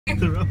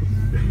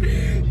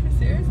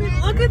Seriously,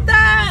 look at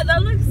that.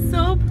 That looks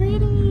so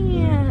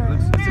pretty.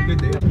 It's a good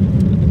day.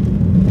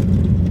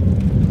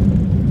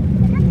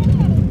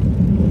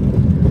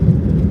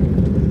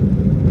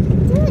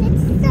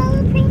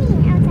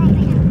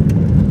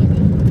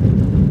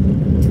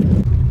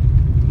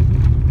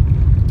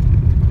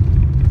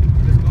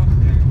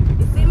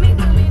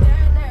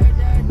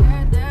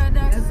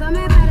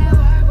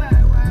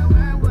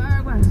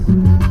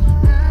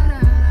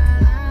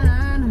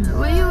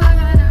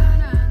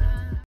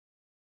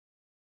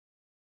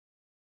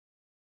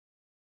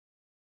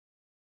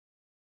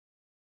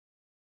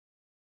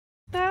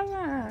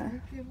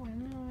 Qué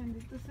bueno,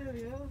 bendito sea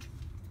Dios.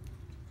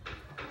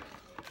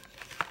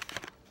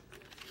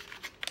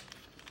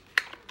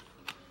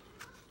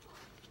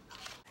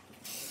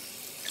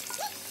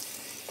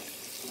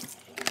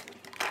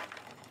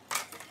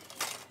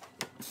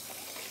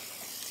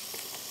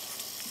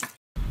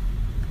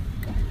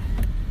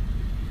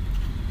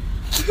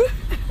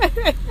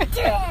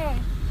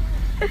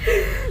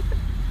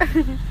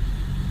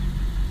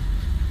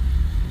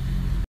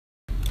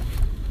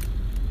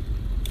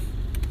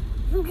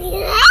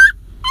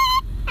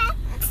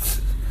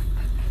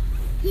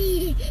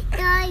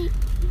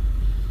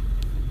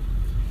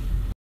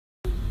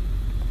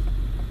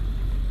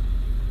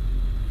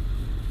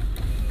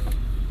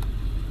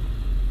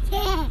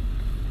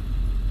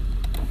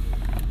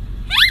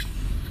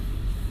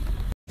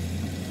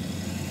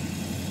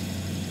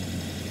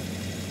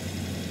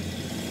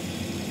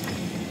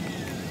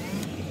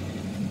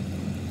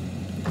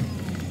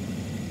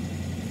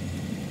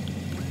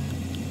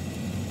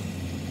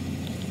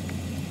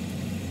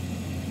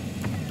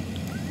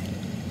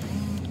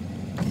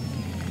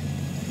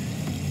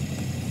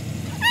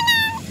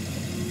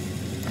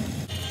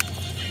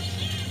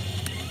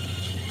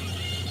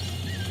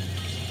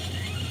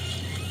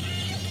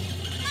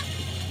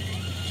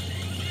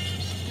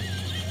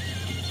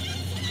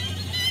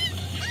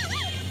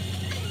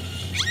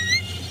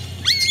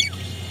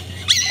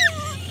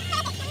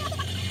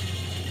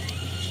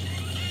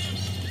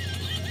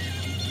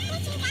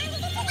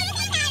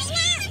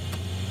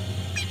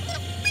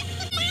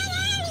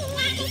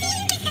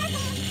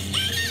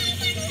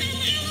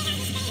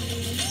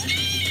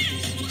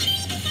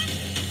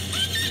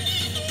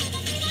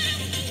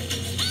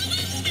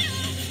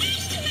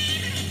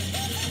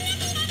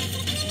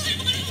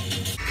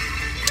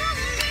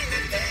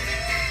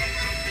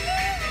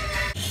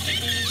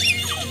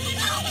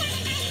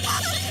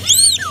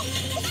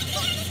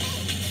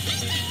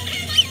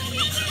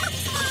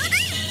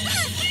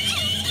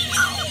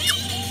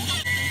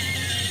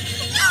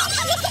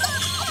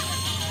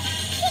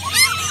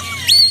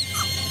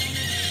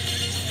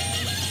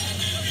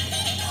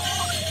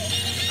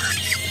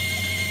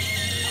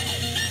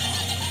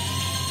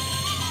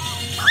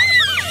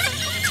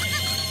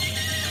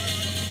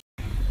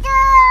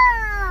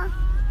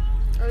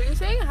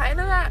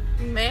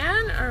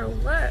 Man or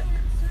what?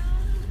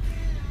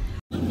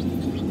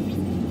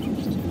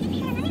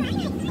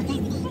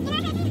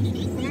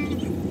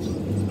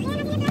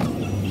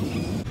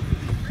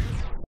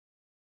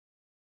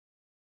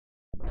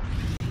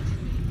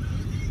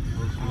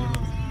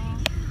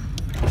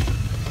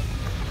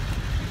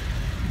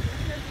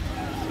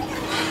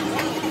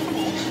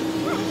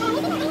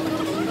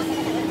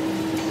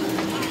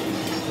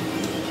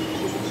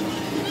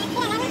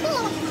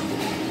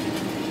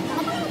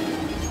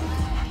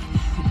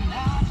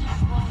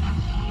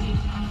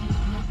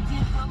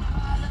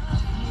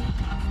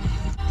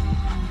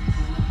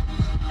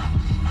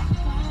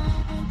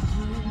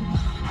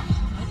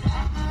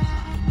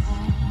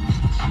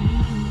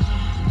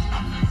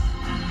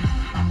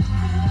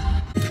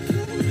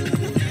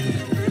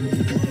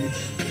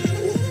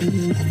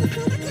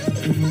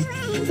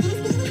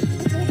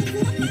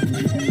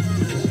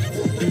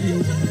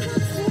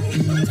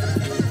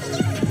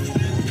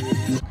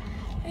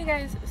 Hey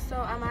guys, so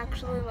I'm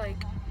actually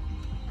like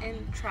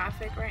in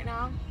traffic right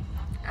now.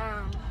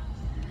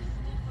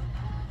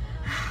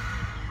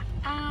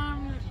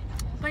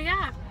 But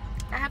yeah,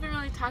 I haven't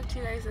really talked to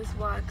you guys this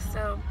vlog,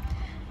 so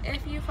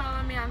if you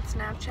follow me on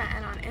Snapchat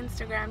and on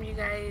Instagram, you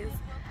guys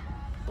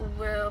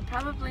will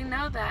probably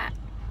know that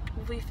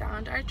we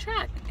found our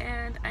truck,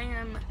 and I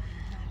am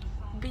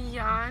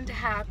beyond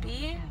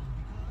happy.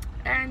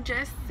 And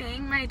just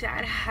seeing my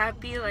dad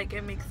happy, like,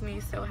 it makes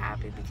me so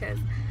happy, because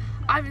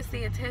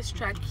obviously it's his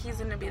truck, he's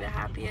gonna be the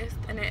happiest,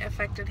 and it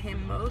affected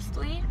him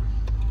mostly.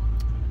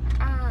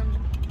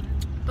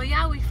 But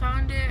yeah, we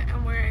found it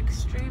and we're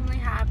extremely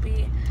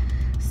happy.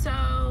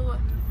 So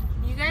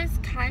you guys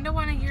kind of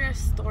want to hear a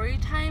story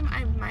time,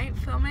 I might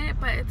film it,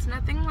 but it's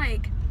nothing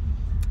like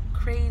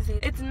crazy.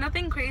 It's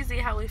nothing crazy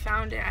how we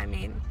found it, I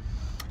mean.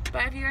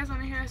 But if you guys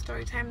want to hear a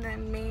story time,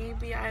 then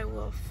maybe I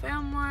will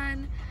film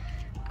one.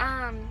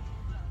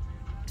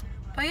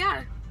 But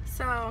yeah,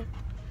 so,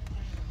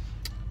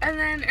 and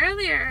then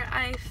earlier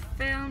I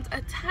filmed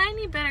a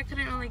tiny bit. I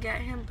couldn't really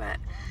get him, but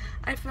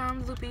I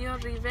filmed Lupillo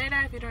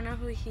Rivera. If you don't know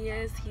who he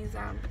is, he's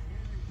a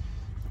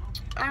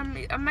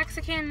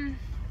Mexican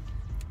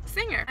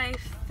singer. I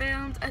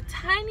filmed a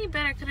tiny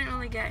bit. I couldn't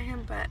really get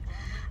him, but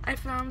I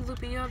filmed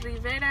Lupillo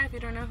Rivera. If you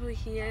don't know who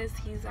he is,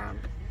 he's a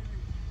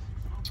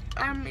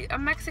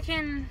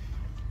Mexican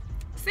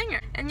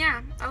singer. And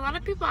yeah, a lot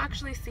of people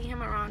actually see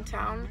him around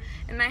town,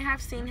 and I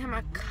have seen him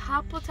a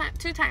couple times,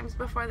 2 times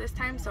before this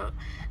time, so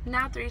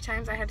now 3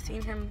 times I had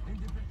seen him.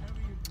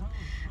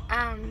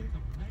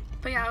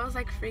 But yeah, I was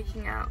like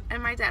freaking out,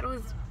 and my dad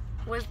was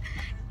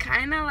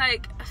kind of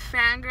like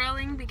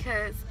fangirling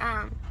because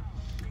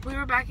we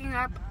were backing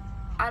up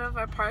out of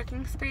our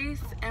parking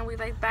space, and we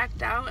like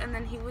backed out, and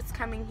then he was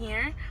coming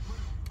here,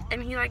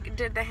 and he like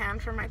did the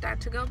hand for my dad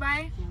to go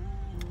by.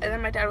 And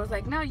then my dad was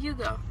like, no, you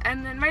go.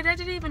 And then my dad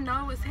didn't even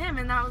know it was him.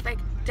 And I was like,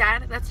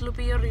 Dad, that's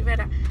Lupillo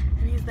Rivera.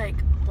 And he's like,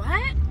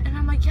 what? And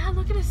I'm like, yeah,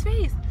 look at his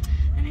face.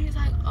 And he's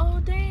like, oh,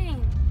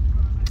 dang.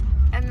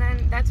 And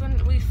then that's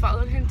when we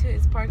followed him to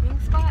his parking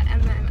spot.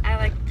 And then I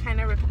like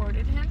kind of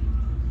recorded him.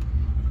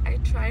 I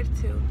tried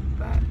to,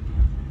 but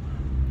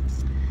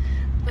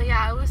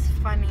yeah, it was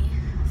funny.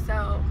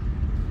 So,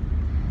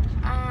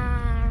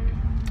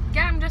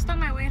 yeah, I'm just on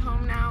my way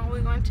home now.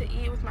 We're going to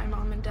eat with my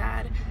mom and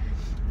dad.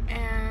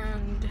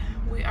 And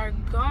we are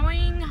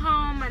going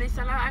home.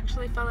 Marisela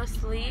actually fell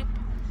asleep,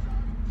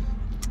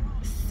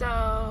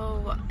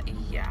 so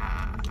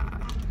yeah.